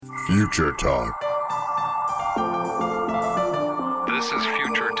Future Talk. This is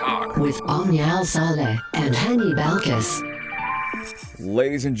Future Talk with Omnial Saleh and Hani Balkis.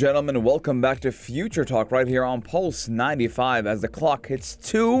 Ladies and gentlemen, welcome back to Future Talk right here on Pulse 95. As the clock hits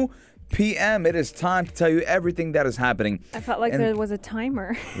 2 p.m., it is time to tell you everything that is happening. I felt like there was a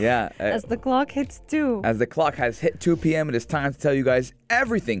timer. Yeah. As the clock hits 2. As the clock has hit 2 p.m., it is time to tell you guys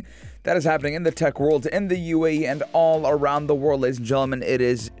everything that is happening in the tech world, in the UAE, and all around the world. Ladies and gentlemen, it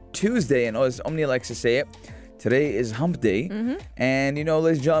is Tuesday, and as Omni likes to say it, today is Hump Day. And,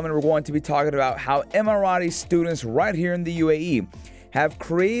 ladies and gentlemen, we're going to be talking about how Emirati students right here in the UAE have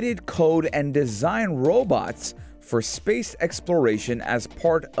created, code, and designed robots for space exploration as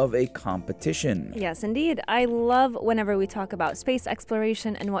part of a competition. Yes, indeed. I love whenever we talk about space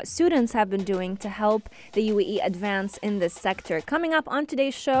exploration and what students have been doing to help the UAE advance in this sector. Coming up on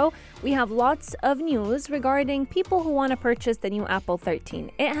today's show, we have lots of news regarding people who want to purchase the new Apple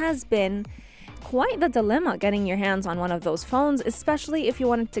 13. It has been quite the dilemma getting your hands on one of those phones, especially if you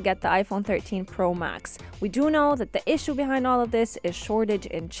wanted to get the iPhone 13 Pro Max. We do know that the issue behind all of this is shortage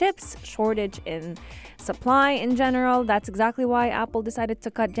in chips, shortage in supply in general. That's exactly why Apple decided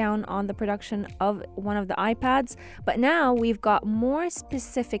to cut down on the production of one of the iPads. But now we've got more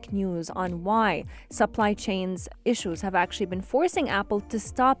specific news on why supply chains issues have actually been forcing Apple to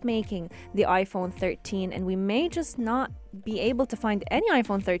stop making the iPhone 13, and we may just not be able to find any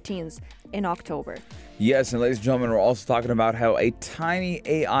iPhone 13s in October. Yes, and ladies and gentlemen, we're also talking about how a tiny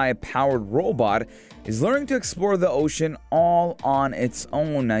AI-powered robot is learning to explore the ocean all on its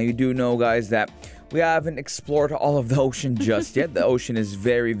own. Now, you do know, guys, that we haven't explored all of the ocean just yet. The ocean is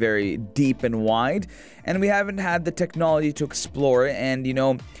very, very deep and wide, and we haven't had the technology to explore it.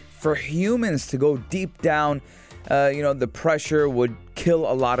 And, for humans to go deep down, the pressure would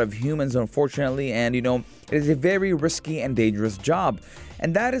kill a lot of humans, unfortunately, and, it is a very risky and dangerous job.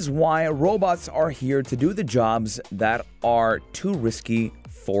 And that is why robots are here to do the jobs that are too risky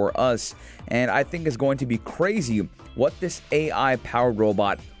for us. And I think it's going to be crazy what this AI-powered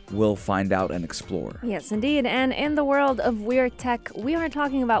robot will find out and explore. Yes, indeed. And in the world of weird tech, we are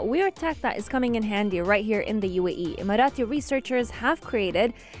talking about weird tech that is coming in handy right here in the UAE. Emirati researchers have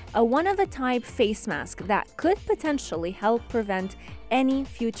created a one-of-a-type face mask that could potentially help prevent any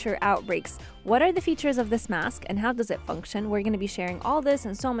future outbreaks. What are the features of this mask and how does it function? We're going to be sharing all this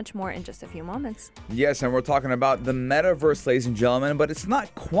and so much more in just a few moments. Yes, and we're talking about the metaverse, ladies and gentlemen, but it's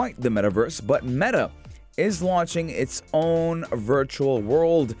not quite the metaverse, but Meta is launching its own virtual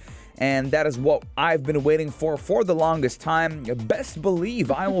world, and that is what I've been waiting for the longest time. Best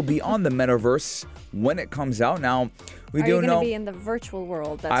believe I will be on the metaverse when it comes out. Now, we Are do you know going to be in the virtual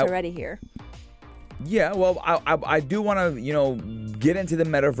world that's already here? Yeah, well, I do want to, get into the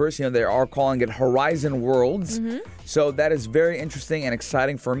metaverse. They are calling it Horizon Worlds. So that is very interesting and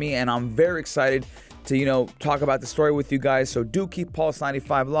exciting for me, and I'm very excited to, talk about the story with you guys. So do keep Pulse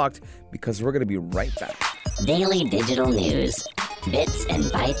 95 locked because we're going to be right back. Daily digital news. Bits and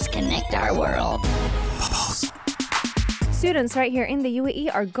bytes connect our world. Students right here in the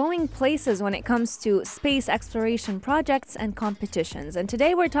UAE are going places when it comes to space exploration projects and competitions. And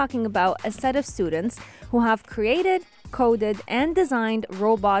today we're talking about a set of students who have created, coded, and designed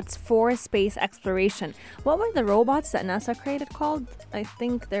robots for space exploration. What were the robots that NASA created called? I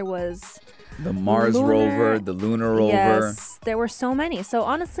think there was the Mars rover, the Lunar rover. Yes, there were so many. So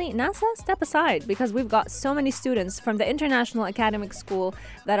honestly, NASA, step aside because we've got so many students from the International Academic School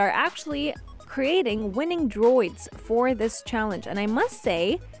that are actually creating winning droids for this challenge. And I must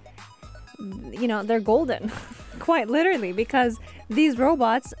say, they're golden, quite literally, because these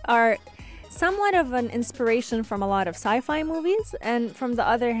robots are somewhat of an inspiration from a lot of sci-fi movies, and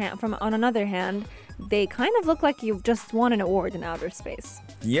on another hand, they kind of look like you've just won an award in outer space.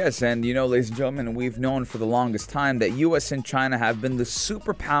 Yes, and ladies and gentlemen, we've known for the longest time that U.S. and China have been the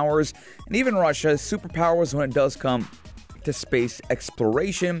superpowers, and even Russia, superpowers when it does come to space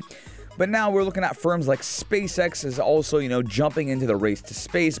exploration. But now we're looking at firms like SpaceX is also, jumping into the race to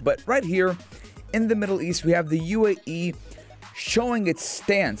space. But right here in the Middle East, we have the UAE showing its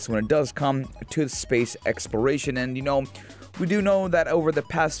stance when it does come to space exploration. And, we do know that over the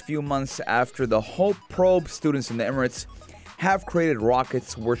past few months after the Hope probe, students in the Emirates have created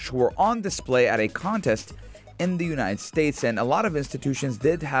rockets which were on display at a contest in the United States. And a lot of institutions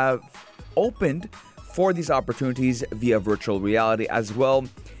did have opened for these opportunities via virtual reality as well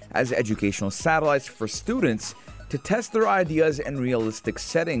as educational satellites for students to test their ideas in realistic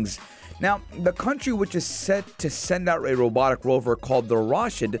settings. Now, the country which is set to send out a robotic rover called the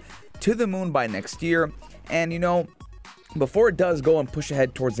Rashid to the moon by next year, and before it does go and push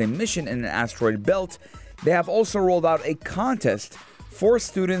ahead towards a mission in an asteroid belt, they have also rolled out a contest for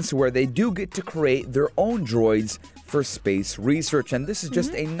students where they do get to create their own droids for space research. And this is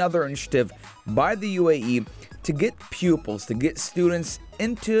just another initiative by the UAE to get pupils, to get students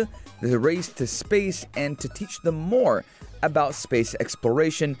into the race to space and to teach them more about space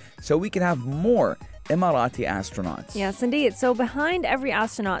exploration so we can have more Emirati astronauts. Yes, indeed. So behind every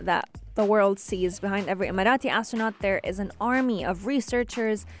astronaut that the world sees, behind every Emirati astronaut, there is an army of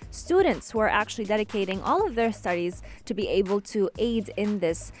researchers, students who are actually dedicating all of their studies to be able to aid in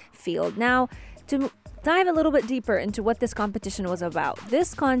this field. Now, to dive a little bit deeper into what this competition was about.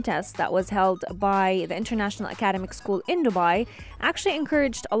 This contest that was held by the International Academic School in Dubai actually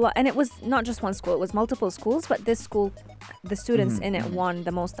encouraged a lot, and it was not just one school, it was multiple schools, but this school, the students in it won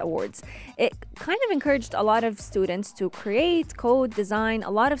the most awards. It kind of encouraged a lot of students to create, code, design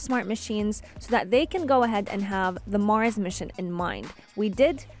a lot of smart machines so that they can go ahead and have the Mars mission in mind. We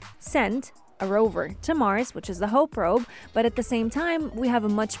did send a rover to Mars, which is the Hope probe, but at the same time, we have a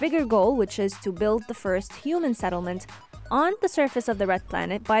much bigger goal, which is to build the first human settlement on the surface of the red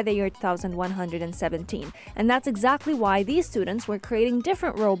planet by the year 2117. And that's exactly why these students were creating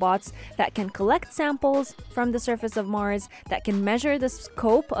different robots that can collect samples from the surface of Mars, that can measure the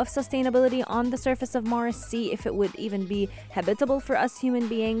scope of sustainability on the surface of Mars, see if it would even be habitable for us human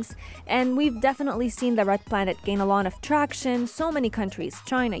beings. And we've definitely seen the red planet gain a lot of traction. So many countries,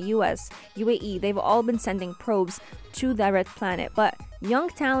 China, US, UAE, they've all been sending probes to the red planet. But young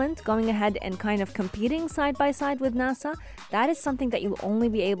talent going ahead and kind of competing side by side with NASA, that is something that you'll only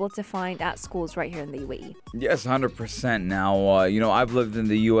be able to find at schools right here in the UAE. Yes, 100%. Now, I've lived in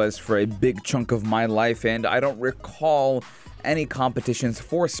the U.S. for a big chunk of my life, and I don't recall any competitions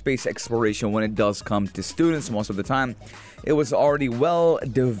for space exploration when it does come to students. Most of the time, it was already well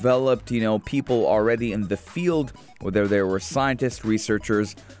developed, people already in the field, whether they were scientists,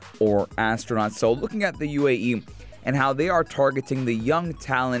 researchers, or astronauts. So looking at the UAE and how they are targeting the young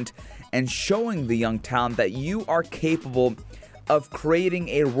talent and showing the young talent that you are capable of creating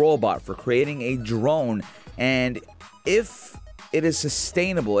a robot, for creating a drone. And if it is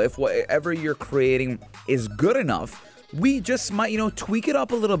sustainable, if whatever you're creating is good enough, we just might, tweak it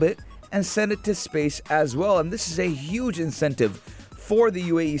up a little bit and send it to space as well. And this is a huge incentive for the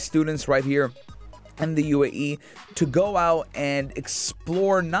UAE students right here in the UAE to go out and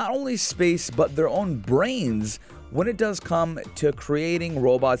explore not only space, but their own brains when it does come to creating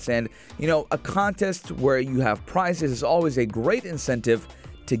robots. And, a contest where you have prizes is always a great incentive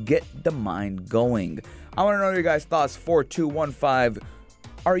to get the mind going. I want to know your guys' thoughts. 4215.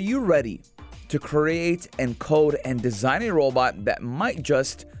 Are you ready to create and code and design a robot that might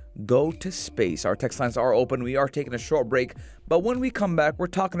just go to space? Our text lines are open. We are taking a short break. But when we come back, we're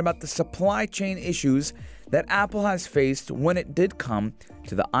talking about the supply chain issues that Apple has faced when it did come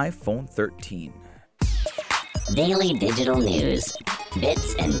to the iPhone 13. Daily digital news.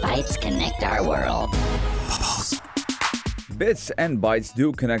 Bits and bytes connect our world. Bits and bytes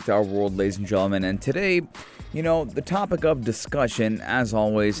do connect our world, ladies and gentlemen. And today, the topic of discussion, as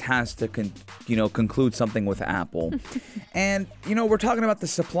always, has to conclude something with Apple. And, we're talking about the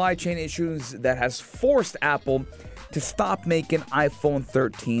supply chain issues that has forced Apple to stop making iPhone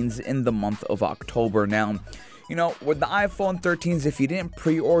 13s in the month of October. Now, with the iPhone 13s, if you didn't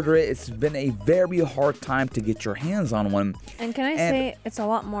pre-order it, it's been a very hard time to get your hands on one. And can I say it's a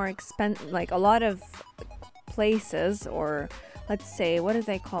lot more expensive, like a lot of places, or let's say, what do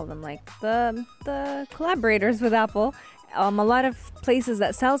they call them? Like the collaborators with Apple. A lot of places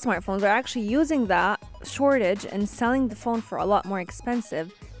that sell smartphones are actually using that shortage and selling the phone for a lot more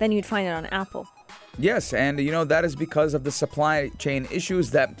expensive than you'd find it on Apple. Yes, and that is because of the supply chain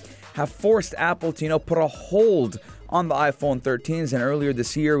issues that have forced Apple to, put a hold on the iPhone 13s. And earlier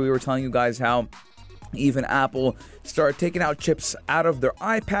this year, we were telling you guys how even Apple started taking out chips out of their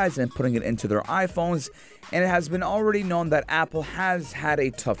iPads and putting it into their iPhones. And it has been already known that Apple has had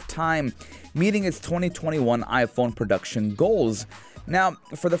a tough time meeting its 2021 iPhone production goals. Now,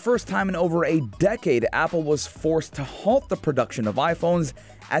 for the first time in over a decade, Apple was forced to halt the production of iPhones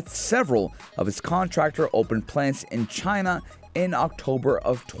at several of its contractor-owned plants in China in October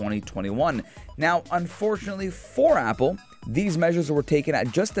of 2021. Now, unfortunately for Apple, these measures were taken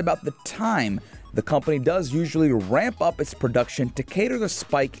at just about the time the company does usually ramp up its production to cater the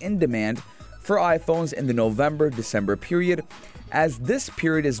spike in demand for iPhones in the November-December period, as this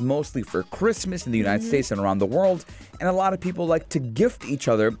period is mostly for Christmas in the United States and around the world, and a lot of people like to gift each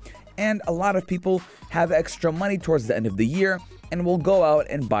other, and a lot of people have extra money towards the end of the year and will go out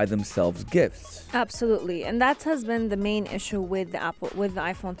and buy themselves gifts. Absolutely, and that has been the main issue with the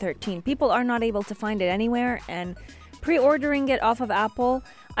iPhone 13. People are not able to find it anywhere, and pre-ordering it off of Apple,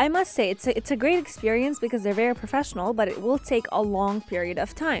 I must say it's a great experience because they're very professional, but it will take a long period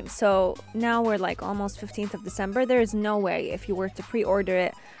of time. So now we're like almost 15th of December. There is no way if you were to pre-order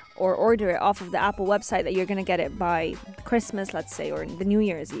it or order it off of the Apple website that you're going to get it by Christmas, let's say, or the New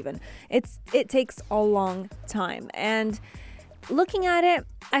Year's even. It takes a long time. And looking at it,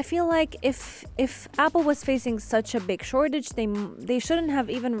 I feel like if Apple was facing such a big shortage, they shouldn't have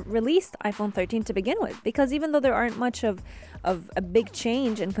even released iPhone 13 to begin with, because even though there aren't much of a big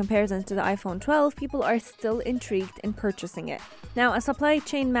change in comparison to the iPhone 12, people are still intrigued in purchasing it. Now, a supply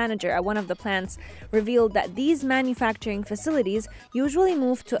chain manager at one of the plants revealed that these manufacturing facilities usually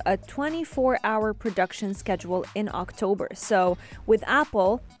move to a 24-hour production schedule in October. So with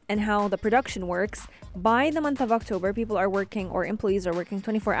Apple and how the production works, by the month of October, people are working, or employees are working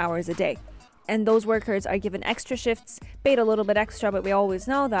 24 hours a day. And those workers are given extra shifts, paid a little bit extra, but we always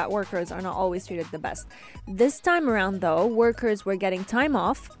know that workers are not always treated the best. This time around, though, workers were getting time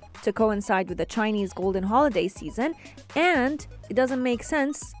off to coincide with the Chinese golden holiday season, and it doesn't make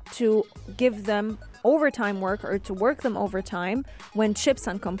sense to give them overtime work or to work them overtime when chips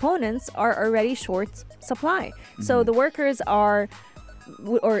and components are already short supply. So the workers are,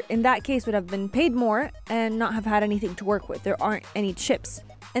 or in that case, would have been paid more and not have had anything to work with. There aren't any chips.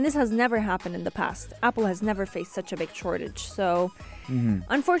 And this has never happened in the past. Apple has never faced such a big shortage. So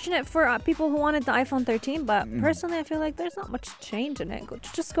unfortunate for people who wanted the iPhone 13, but personally, I feel like there's not much change in it.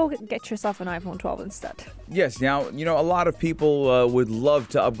 Just go get yourself an iPhone 12 instead. Yes, now, a lot of people would love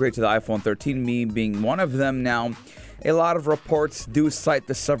to upgrade to the iPhone 13, me being one of them. Now, a lot of reports do cite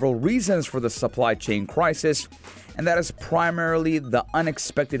the several reasons for the supply chain crisis, and that is primarily the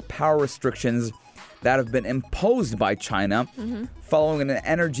unexpected power restrictions that have been imposed by China following an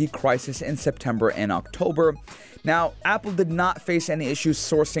energy crisis in September and October. Now, Apple did not face any issues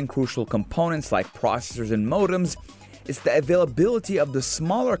sourcing crucial components like processors and modems. It's the availability of the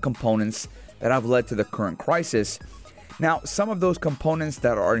smaller components that have led to the current crisis. Now, some of those components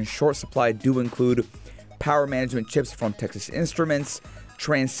that are in short supply do include power management chips from Texas Instruments,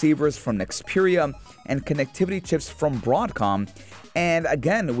 transceivers from Nexperia, and connectivity chips from Broadcom. And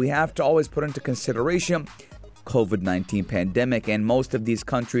again, we have to always put into consideration COVID-19 pandemic, and most of these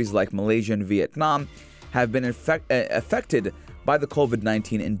countries like Malaysia and Vietnam have been affected by the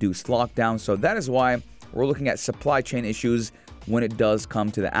COVID-19 induced lockdown. So that is why we're looking at supply chain issues when it does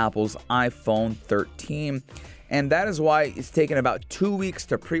come to the Apple's iPhone 13. And that is why it's taken about 2 weeks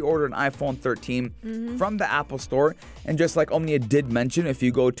to pre-order an iPhone 13 from the Apple Store. And just like Omnia did mention, if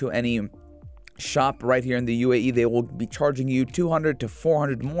you go to any shop right here in the UAE, they will be charging you $200 to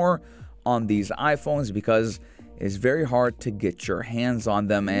 $400 more on these iPhones because it's very hard to get your hands on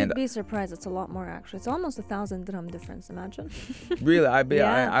them. And you'd be surprised, it's a lot more actually. It's almost 1,000 dirham difference, imagine. Really?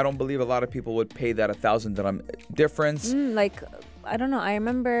 I don't believe a lot of people would pay that 1,000 dirham difference. I don't know. I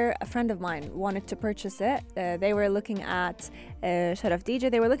remember a friend of mine wanted to purchase it. They were looking at Sharaf DJ.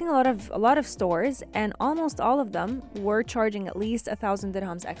 They were looking at a lot of stores, and almost all of them were charging at least 1,000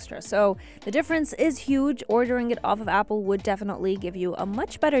 dirhams extra. So the difference is huge. Ordering it off of Apple would definitely give you a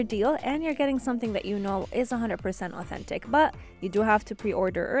much better deal, and you're getting something that you know is 100% authentic. But you do have to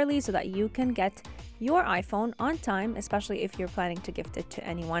pre-order early so that you can get your iPhone on time, especially if you're planning to gift it to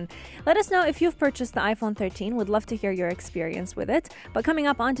anyone. Let us know if you've purchased the iPhone 13. Would love to hear your experience with it. But coming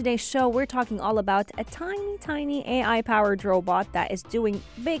up on today's show, we're talking all about a tiny AI-powered robot that is doing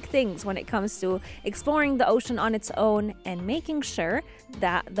big things when it comes to exploring the ocean on its own and making sure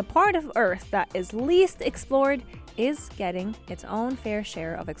that the part of Earth that is least explored is getting its own fair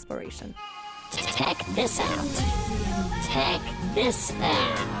share of exploration. Check this out. Check this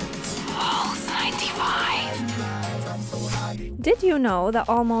out. Pulse 95. Did you know that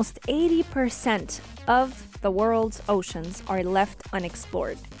almost 80% of the world's oceans are left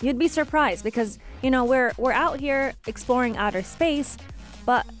unexplored? You'd be surprised because, we're out here exploring outer space,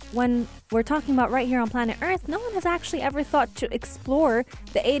 but when we're talking about right here on planet Earth, no one has actually ever thought to explore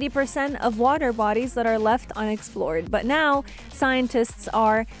the 80% of water bodies that are left unexplored. But now, scientists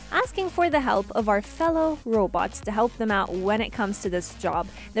are asking for the help of our fellow robots to help them out when it comes to this job.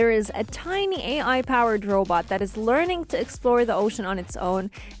 There is a tiny AI-powered robot that is learning to explore the ocean on its own.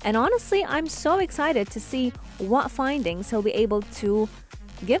 And honestly, I'm so excited to see what findings he'll be able to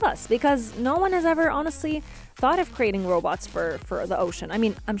give us, because no one has ever honestly thought of creating robots for the ocean. I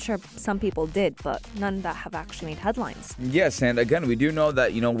mean, I'm sure some people did, but none that have actually made headlines. Yes, and again, we do know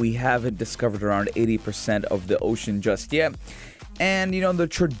that, we haven't discovered around 80% of the ocean just yet. And, the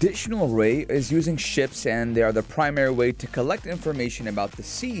traditional way is using ships, and they are the primary way to collect information about the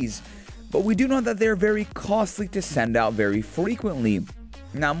seas. But we do know that they're very costly to send out very frequently.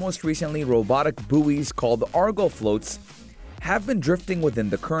 Now, most recently, robotic buoys called Argo floats have been drifting within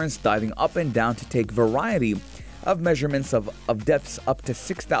the currents, diving up and down to take variety of measurements of depths up to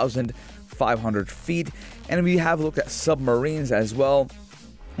 6,500 feet. And we have looked at submarines as well.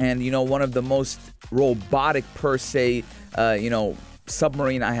 And, one of the most robotic per se,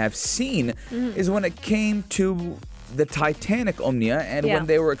 submarine I have seen is when it came to the Titanic, Omnia. And when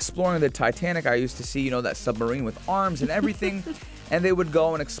they were exploring the Titanic, I used to see, that submarine with arms and everything. And they would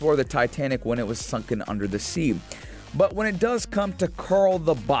go and explore the Titanic when it was sunken under the sea. But when it does come to Carl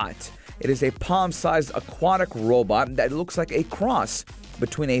the Bot, it is a palm-sized aquatic robot that looks like a cross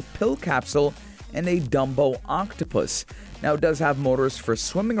between a pill capsule and a Dumbo octopus. Now, it does have motors for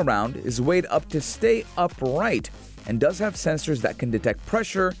swimming around, is weighed up to stay upright, and does have sensors that can detect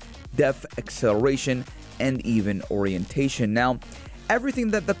pressure, depth, acceleration, and even orientation. Now,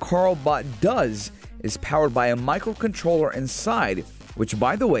 everything that the Carl Bot does is powered by a microcontroller inside, which,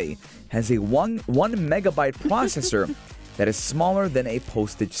 by the way, has a 1 megabyte processor that is smaller than a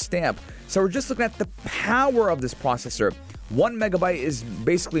postage stamp. So we're just looking at the power of this processor. 1 megabyte is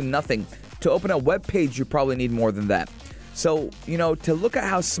basically nothing. To open a web page, you probably need more than that. So, to look at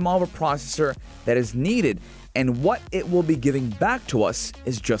how small of a processor that is needed and what it will be giving back to us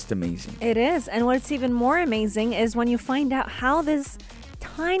is just amazing. It is. And what's even more amazing is when you find out how this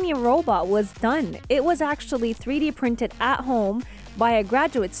tiny robot was done. It was actually 3D printed at home by a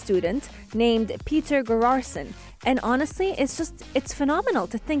graduate student named Peter Gerarsen. And honestly, it's phenomenal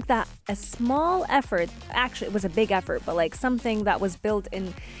to think that a small effort, actually it was a big effort, but like something that was built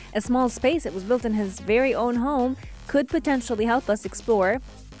in a small space, it was built in his very own home, could potentially help us explore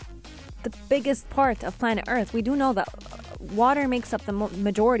the biggest part of planet Earth. We do know that water makes up the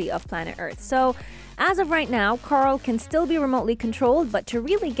majority of planet Earth. So as of right now, Carl can still be remotely controlled, but to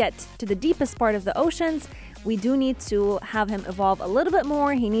really get to the deepest part of the oceans, we do need to have him evolve a little bit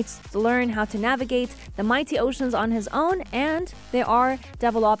more. He needs to learn how to navigate the mighty oceans on his own, and they are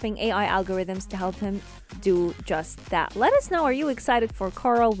developing AI algorithms to help him do just that. Let us know, are you excited for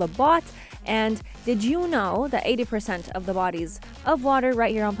Carl the Bot? And did you know that 80% of the bodies of water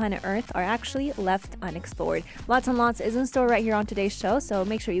right here on planet Earth are actually left unexplored? Lots and lots is in store right here on today's show, so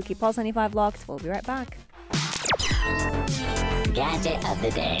make sure you keep Pulse 95 locked. We'll be right back. Gadget of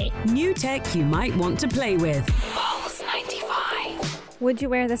the day. New tech you might want to play with. Pulse 95. Would you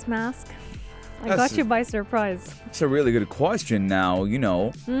wear this mask? I got you by surprise. It's a really good question. Now,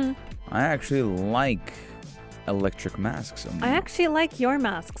 I actually like electric masks. I actually like your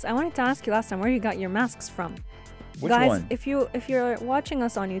masks. I wanted to ask you last time where you got your masks from. Which Guys, one? if you're watching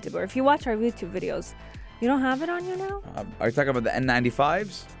us on YouTube, or if you watch our YouTube videos, you don't have it on you now? Are you talking about the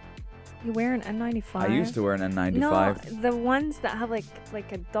N95s? You wear an N95? I used to wear an N95. No, the ones that have like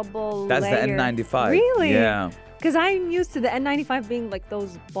a double That's layer. the N95. Really? Yeah. Because I'm used to the N95 being like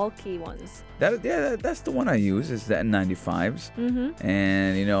those bulky ones. That's the one I use, is the N95s. Mm-hmm.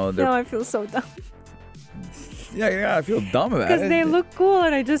 And, No, I feel so dumb. Yeah, I feel dumb about it. Because they look cool,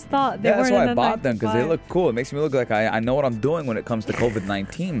 and I just thought they were that's why an I bought them, because they N95. look cool. It makes me look like I know what I'm doing when it comes to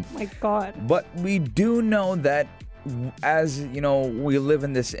COVID-19. My God. But we do know that as, we live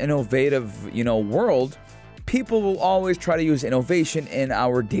in this innovative, world, people will always try to use innovation in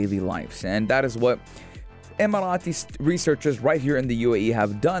our daily lives. And that is what Emirati researchers right here in the UAE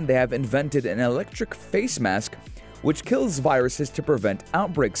have done. They have invented an electric face mask which kills viruses to prevent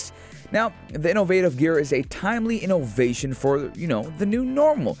outbreaks. Now, the innovative gear is a timely innovation for, the new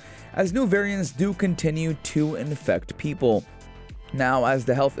normal, as new variants do continue to infect people. Now, as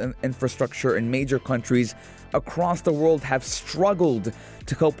the health infrastructure in major countries across the world have struggled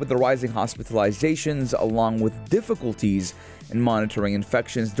to cope with the rising hospitalizations along with difficulties in monitoring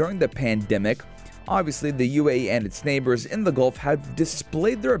infections during the pandemic, obviously the UAE and its neighbors in the Gulf have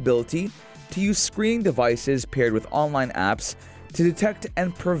displayed their ability to use screening devices paired with online apps to detect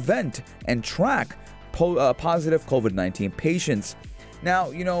and prevent and track positive COVID-19 patients. Now,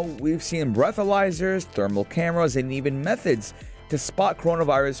 we've seen breathalyzers, thermal cameras, and even methods to spot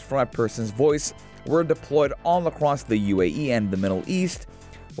coronavirus from a person's voice were deployed all across the UAE and the Middle East,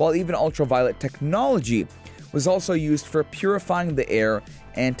 while even ultraviolet technology was also used for purifying the air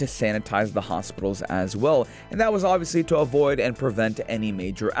and to sanitize the hospitals as well. And that was obviously to avoid and prevent any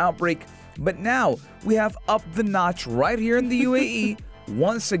major outbreak. But now we have upped the notch right here in the UAE,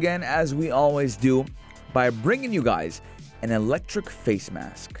 once again, as we always do, by bringing you guys an electric face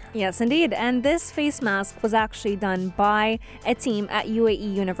mask. Yes, indeed. And this face mask was actually done by a team at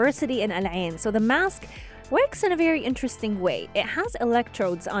UAE University in Al Ain. So the mask works in a very interesting way. It has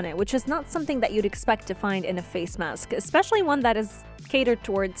electrodes on it, which is not something that you'd expect to find in a face mask, especially one that is catered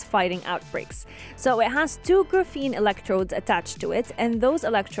towards fighting outbreaks. So it has 2 graphene electrodes attached to it, and those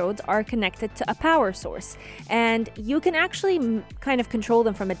electrodes are connected to a power source. And you can actually kind of control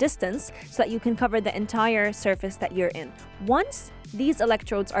them from a distance so that you can cover the entire surface that you're in. Once these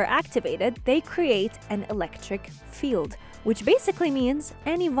electrodes are activated, they create an electric field, which basically means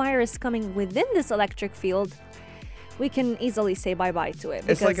any virus coming within this electric field, we can easily say bye-bye to it.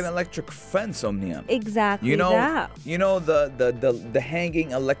 It's like an electric fence, Omnia. Exactly that. You know the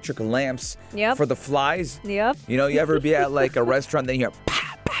hanging electric lamps for the flies? Yep. You know, you ever be at like a restaurant, then you hear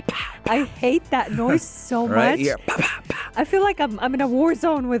pa, pa, pa, pa. I hate that noise so Right? much. You hear pa, pa, pa. I feel like I'm in a war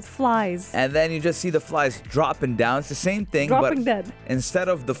zone with flies. And then you just see the flies dropping down. It's the same thing, Dropping but dead. instead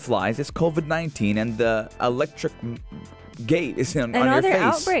of the flies, it's COVID-19, and the electric gate is on your And face. other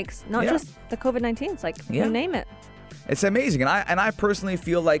outbreaks, not Yeah. just the COVID-19. It's like, you name it. It's amazing, and I personally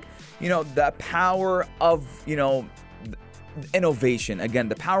feel like, you know, the power of, you know, innovation. Again,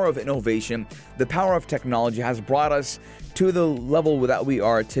 the power of innovation, the power of technology has brought us to the level that we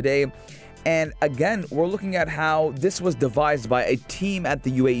are today. And again, we're looking at how this was devised by a team at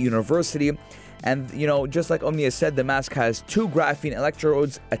the UAE University. And, you know, just like Omnia said, the mask has 2 graphene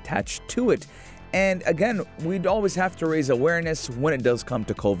electrodes attached to it. And again, we'd always have to raise awareness when it does come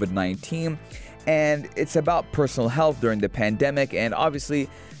to COVID-19. And it's about personal health during the pandemic, and obviously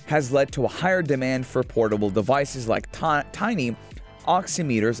has led to a higher demand for portable devices like tiny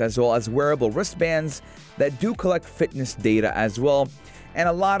oximeters, as well as wearable wristbands that do collect fitness data as well. And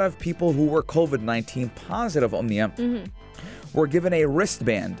a lot of people who were COVID-19 positive, Omnia, were given a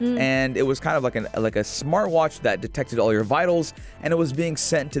wristband, and it was kind of like a smartwatch that detected all your vitals, and it was being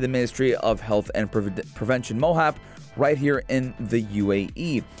sent to the Ministry of Health and Prevention, MOHAP, right here in the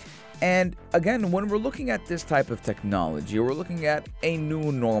UAE. And again, when we're looking at this type of technology, we're looking at a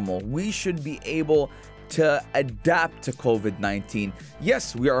new normal. We should be able to adapt to COVID-19.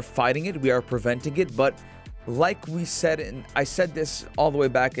 Yes, we are fighting it, we are preventing it, but like we said, and I said this all the way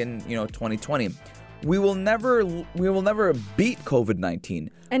back in 2020, we will never beat COVID-19.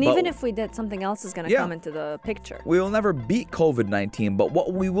 And even if we did, something else is going to come into the picture. We will never beat COVID-19, but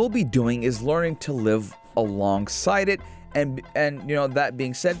what we will be doing is learning to live alongside it. And that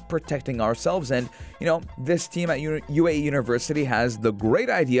being said, protecting ourselves. And this team at UAE University has the great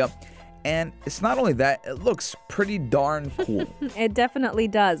idea. And it's not only that, it looks pretty darn cool. It definitely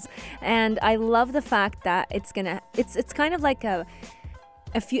does. And I love the fact that it's kind of like a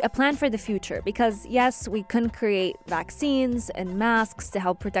plan for the future, because yes, we can create vaccines and masks to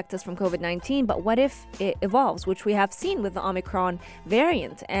help protect us from COVID-19, but what if it evolves, which we have seen with the Omicron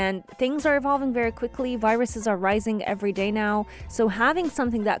variant, and things are evolving very quickly. Viruses are rising every day now. So having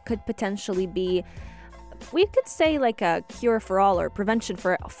something that could potentially be, we could say, like a cure for all or prevention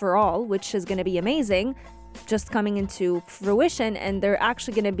for all, which is going to be amazing, just coming into fruition. And they're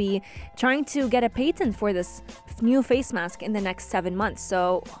actually going to be trying to get a patent for this new face mask in the next 7 months.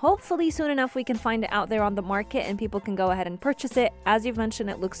 So hopefully soon enough we can find it out there on the market and people can go ahead and purchase it. As you've mentioned,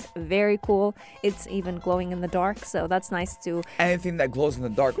 it looks very cool. It's even glowing in the dark, so that's nice too. Anything that glows in the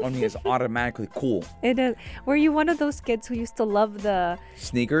dark on me is automatically cool. It is. Were you one of those kids who used to love the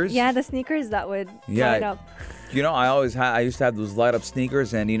sneakers? Yeah, the sneakers that would light up. I used to have those light up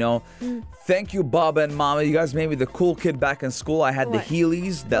sneakers, and thank you, Baba and Mama. You guys made me the cool kid back in school. I had the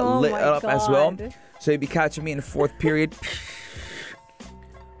Heelys that lit up as well. So you'd be catching me in 4th period,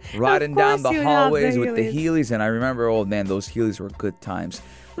 riding down the hallways with the Heelys. And I remember, oh man, those Heelys were good times.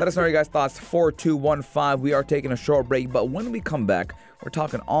 Let us know your guys' thoughts. 4215. We are taking a short break, but when we come back, we're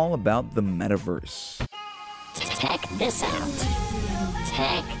talking all about the metaverse. Check this out.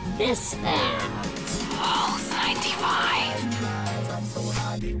 Check this out. Pulse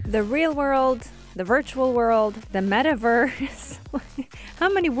 95. The real world, the virtual world, the metaverse. How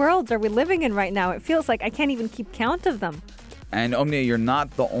many worlds are we living in right now? It feels like I can't even keep count of them. And Omnia, you're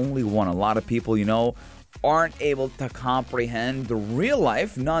not the only one. A lot of people, aren't able to comprehend the real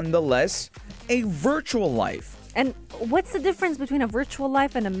life, nonetheless, a virtual life. And what's the difference between a virtual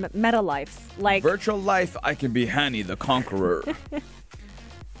life and a meta life? Like virtual life, I can be Hani the Conqueror.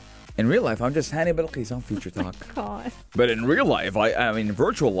 In real life, I'm just Hani Balqis on Future Talk. God. But in real life,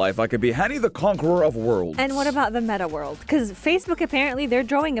 virtual life, I could be Hani the Conqueror of Worlds. And what about the meta world? Because Facebook, apparently, they're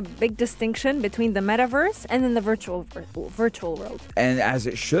drawing a big distinction between the metaverse and then the virtual world. And as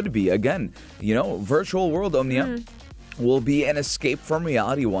it should be. Again, virtual world, Omnia, will be an escape from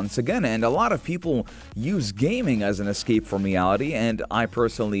reality once again. And a lot of people use gaming as an escape from reality. And I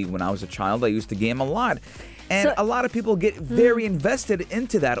personally, when I was a child, I used to game a lot. And a lot of people get very invested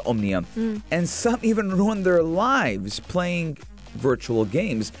into that, Omnia. And some even ruin their lives playing virtual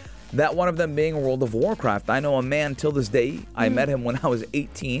games. That one of them being World of Warcraft. I know a man till this day. I met him when I was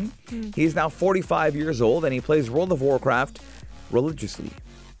 18. He's now 45 years old, and he plays World of Warcraft religiously.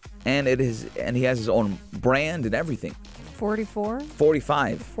 And he has his own brand and everything. 44?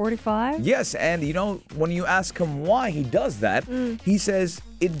 45. 45? Yes, and when you ask him why he does that, he says,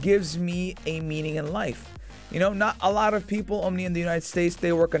 it gives me a meaning in life. Not a lot of people, only in the United States,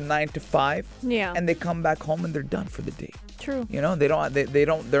 they work a 9 to 5. Yeah. And they come back home and they're done for the day. True. They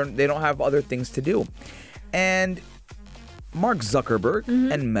don't have other things to do. And Mark Zuckerberg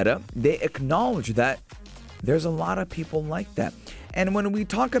and Meta, they acknowledge that there's a lot of people like that. And when we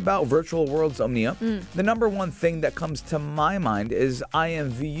talk about virtual worlds, Omnia, the number one thing that comes to my mind is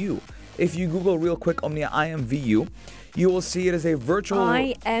IMVU. If you Google real quick, Omnia, IMVU, you will see it as a virtual...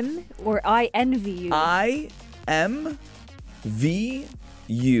 IM or INVU?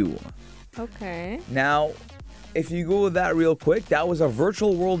 IMVU. Okay. Now, if you Google that real quick, that was a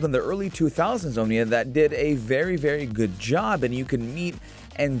virtual world in the early 2000s, Omnia, that did a very, very good job. And you can meet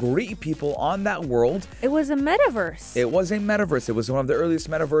and greet people on that world. It was a metaverse. It was a metaverse. It was one of the earliest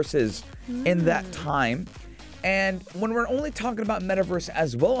metaverses in that time. And when we're only talking about metaverse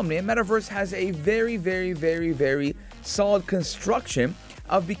as well, I mean, metaverse has a very, very, very, very solid construction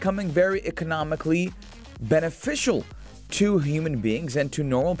of becoming very economically beneficial to human beings and to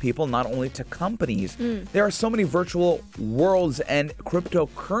normal people, not only to companies. There are so many virtual worlds and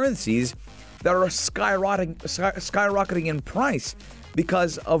cryptocurrencies that are skyrocketing in price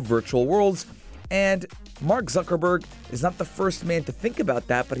because of virtual worlds. And Mark Zuckerberg is not the first man to think about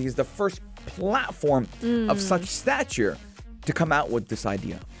that, but he's the first platform of such stature to come out with this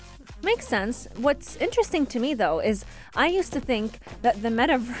idea. Makes sense. What's interesting to me, though, is I used to think that the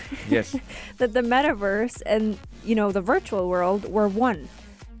Yes. that the metaverse and the virtual world were one,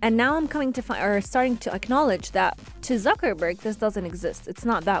 and now I'm starting to acknowledge that to Zuckerberg this doesn't exist. It's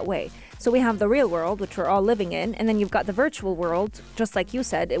not that way. So we have the real world, which we're all living in, and then you've got the virtual world. Just like you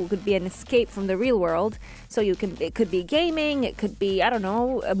said, it could be an escape from the real world. So it could be gaming, it could be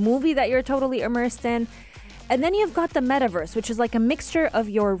a movie that you're totally immersed in. And then you've got the metaverse, which is like a mixture of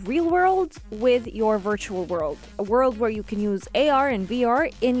your real world with your virtual world. A world where you can use AR and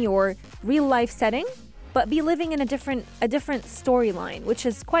VR in your real life setting, but be living in a different storyline, which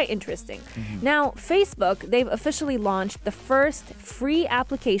is quite interesting. Now, Facebook, they've officially launched the first free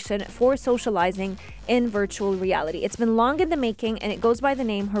application for socializing in virtual reality. It's been long in the making, and it goes by the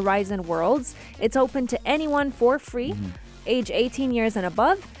name Horizon Worlds. It's open to anyone for free, age 18 years and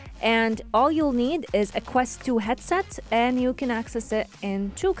above. And all you'll need is a Quest 2 headset, and you can access it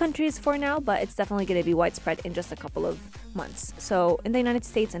in 2 countries for now, but it's definitely going to be widespread in just a couple of months. So in the United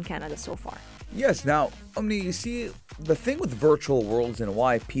States and Canada so far. Yes, now, Omni, you see, the thing with virtual worlds and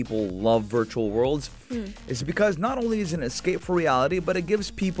why people love virtual worlds is because not only is it an escape for reality, but it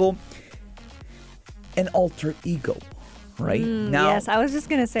gives people an alter ego. Right? Now, yes, I was just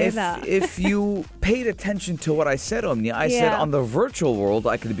going to say that. If you paid attention to what I said, Omnia, I said on the virtual world,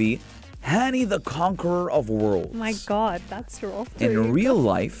 I could be Hani the Conqueror of Worlds. My God, that's real. In real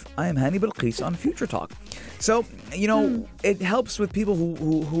life, I am Hani Bilqis on Future Talk. So, it helps with people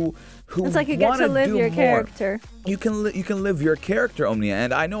who it's like you get to live your character. You can live your character, Omnia.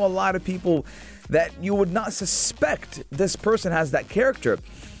 And I know a lot of people that you would not suspect this person has that character.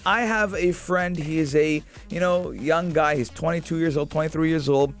 I have a friend, he is a, young guy, he's 22 years old, 23 years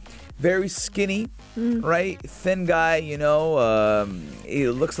old, very skinny, right? Thin guy, he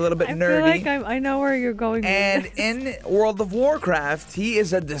looks a little bit nerdy. I feel like I know where you're going and with this. In World of Warcraft, he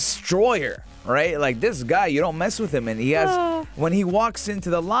is a destroyer, right? Like this guy, you don't mess with him. And he has, when he walks into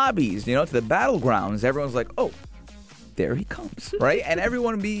the lobbies, to the battlegrounds, everyone's like, oh, there he comes, right? And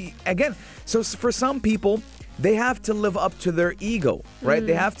everyone so for some people, they have to live up to their ego, right?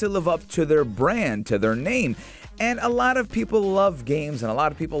 They have to live up to their brand, to their name. And a lot of people love games, and a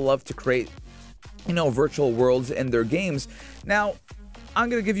lot of people love to create, virtual worlds in their games. Now, I'm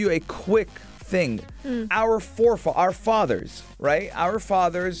going to give you a quick thing. Our fathers, right? Our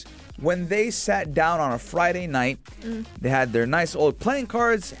fathers, when they sat down on a Friday night, they had their nice old playing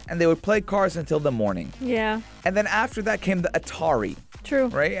cards, and they would play cards until the morning. Yeah. And then after that came the Atari. True.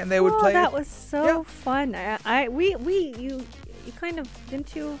 Right? And they would play. That was so fun. You kind of,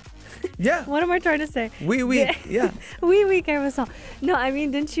 didn't you? Yeah. What am I trying to say? Yeah. We kind of a song. No, I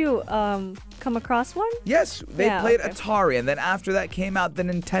mean, didn't you come across one? Yes, they played Atari, and then after that came out the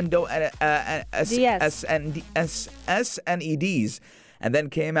Nintendo SNEDs, and then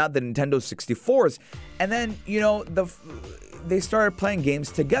came out the Nintendo 64s, and then they started playing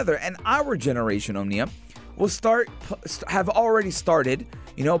games together. And our generation, Omnia, have already started,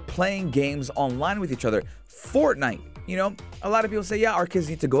 playing games online with each other. Fortnite. A lot of people say, yeah, our kids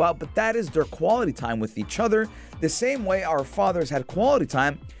need to go out, but that is their quality time with each other. The same way our fathers had quality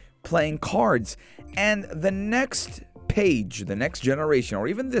time playing cards. And the next page, the next generation, or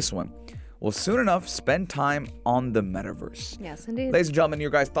even this one, will soon enough spend time on the metaverse. Yes, indeed. Ladies and gentlemen,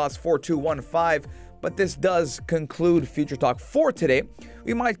 your guys' thoughts 4215. But this does conclude Future Talk for today.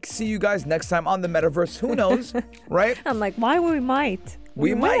 We might see you guys next time on the metaverse. Who knows, right? I'm like, why we might?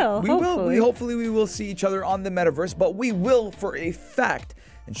 We might. Will, We hopefully. will. Hopefully we will see each other on the metaverse, but we will for a fact.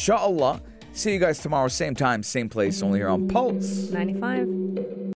 Inshallah. See you guys tomorrow, same time, same place, only here on Pulse 95.